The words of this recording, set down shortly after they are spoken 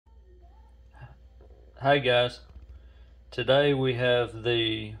Hey guys, today we have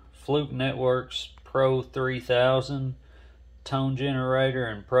the Fluke Networks Pro3000 tone generator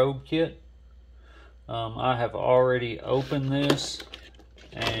and probe kit. I have already opened this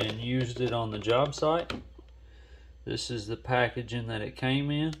and used it on the job site. This is the packaging that it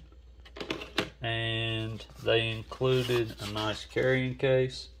came in, and they included a nice carrying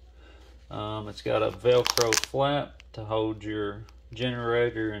case. It's got a Velcro flap to hold your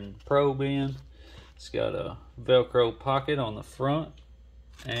generator and probe in. It's got a Velcro pocket on the front,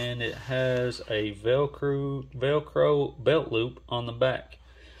 and it has a Velcro belt loop on the back,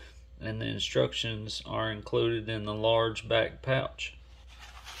 and the instructions are included in the large back pouch.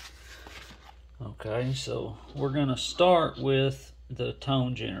 Okay, so we're gonna start with the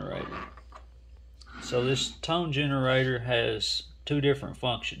tone generator. So this tone generator has two different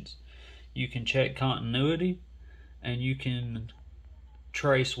functions. You can check continuity, and you can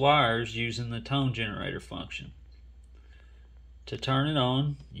trace wires using the tone generator function. To turn it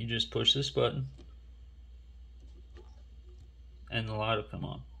on, you just push this button and the light will come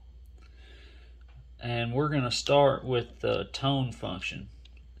on. And we're going to start with the tone function.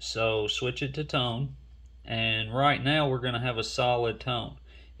 So switch it to tone, and right now we're going to have a solid tone.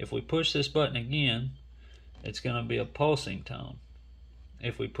 If we push this button again, it's going to be a pulsing tone.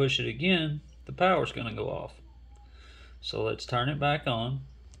 If we push it again, the power's going to go off. So let's turn it back on,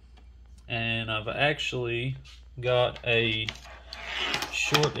 and I've actually got a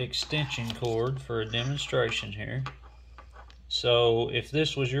short extension cord for a demonstration here. So if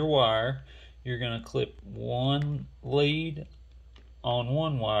this was your wire, you're going to clip one lead on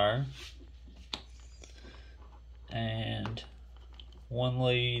one wire and one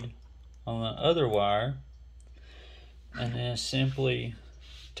lead on the other wire, and then simply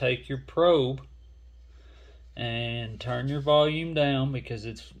take your probe and turn your volume down because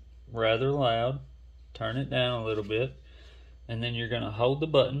it's rather loud. Turn it down a little bit, and then you're going to hold the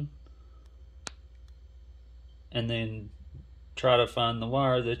button and then try to find the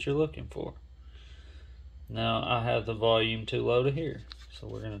wire that you're looking for. Now I have the volume too low to hear, so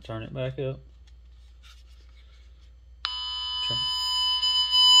we're going to turn it back up.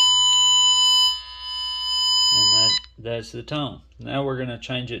 And that's the tone. Now we're going to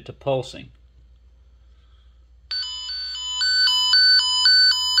change it to pulsing.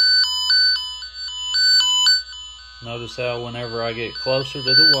 Notice how whenever I get closer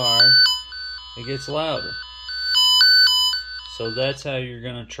to the wire, it gets louder. So that's how you're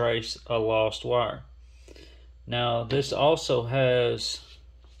going to trace a lost wire. Now this also has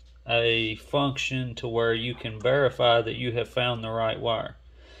a function to where you can verify that you have found the right wire.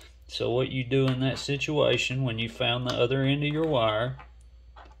 So what you do in that situation when you found the other end of your wire,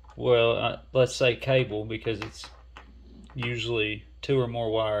 well, let's say cable, because it's usually two or more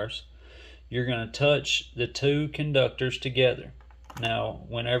wires, you're going to touch the two conductors together. Now,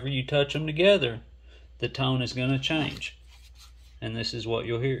 whenever you touch them together, the tone is going to change. And this is what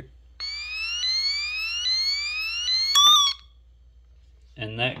you'll hear.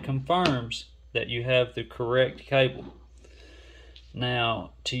 And that confirms that you have the correct cable.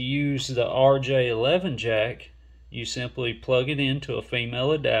 Now, to use the RJ11 jack, you simply plug it into a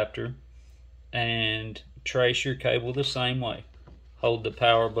female adapter and trace your cable the same way. Hold the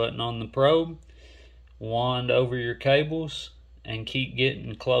power button on the probe, wand over your cables, and keep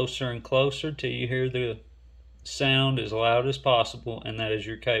getting closer and closer till you hear the sound as loud as possible, and that is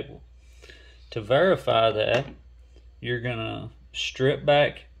your cable. To verify that, you're going to strip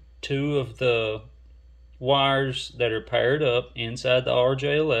back two of the wires that are paired up inside the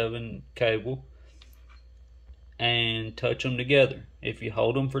RJ11 cable and touch them together. If you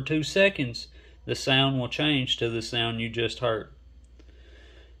hold them for 2 seconds, the sound will change to the sound you just heard.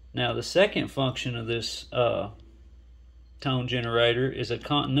 Now the second function of this tone generator is a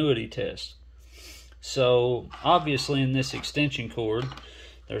continuity test. So obviously in this extension cord,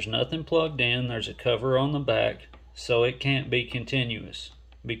 there's nothing plugged in, there's a cover on the back, so it can't be continuous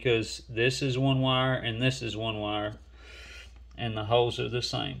because this is one wire and this is one wire, and the holes are the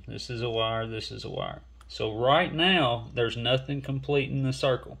same. This is a wire, this is a wire. So right now there's nothing completing the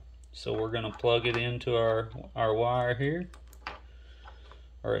circle. So we're going to plug it into our wire here,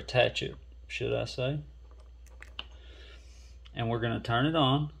 or attach it, should I say. And we're going to turn it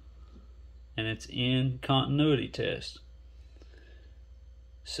on, and it's in continuity test.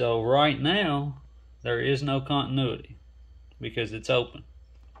 So right now there is no continuity because it's open.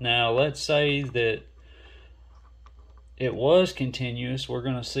 Now let's say that it was continuous. We're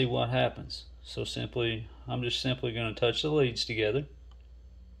going to see what happens. So I'm just simply going to touch the leads together.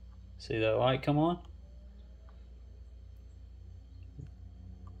 See that light come on?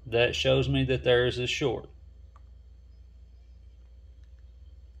 that shows me that theirs is short.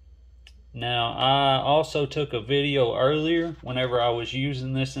 Now, I also took a video earlier whenever I was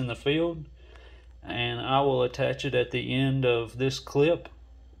using this in the field, and I will attach it at the end of this clip.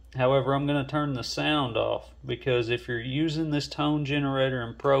 However, I'm going to turn the sound off, because if you're using this tone generator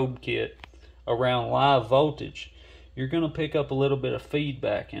and probe kit around live voltage, you're going to pick up a little bit of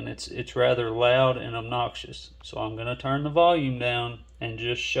feedback, and it's rather loud and obnoxious. So I'm going to turn the volume down and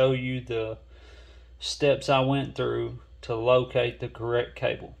just show you the steps I went through to locate the correct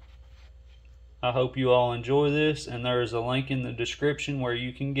cable. I hope you all enjoy this, and there is a link in the description where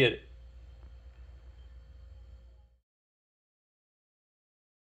you can get it.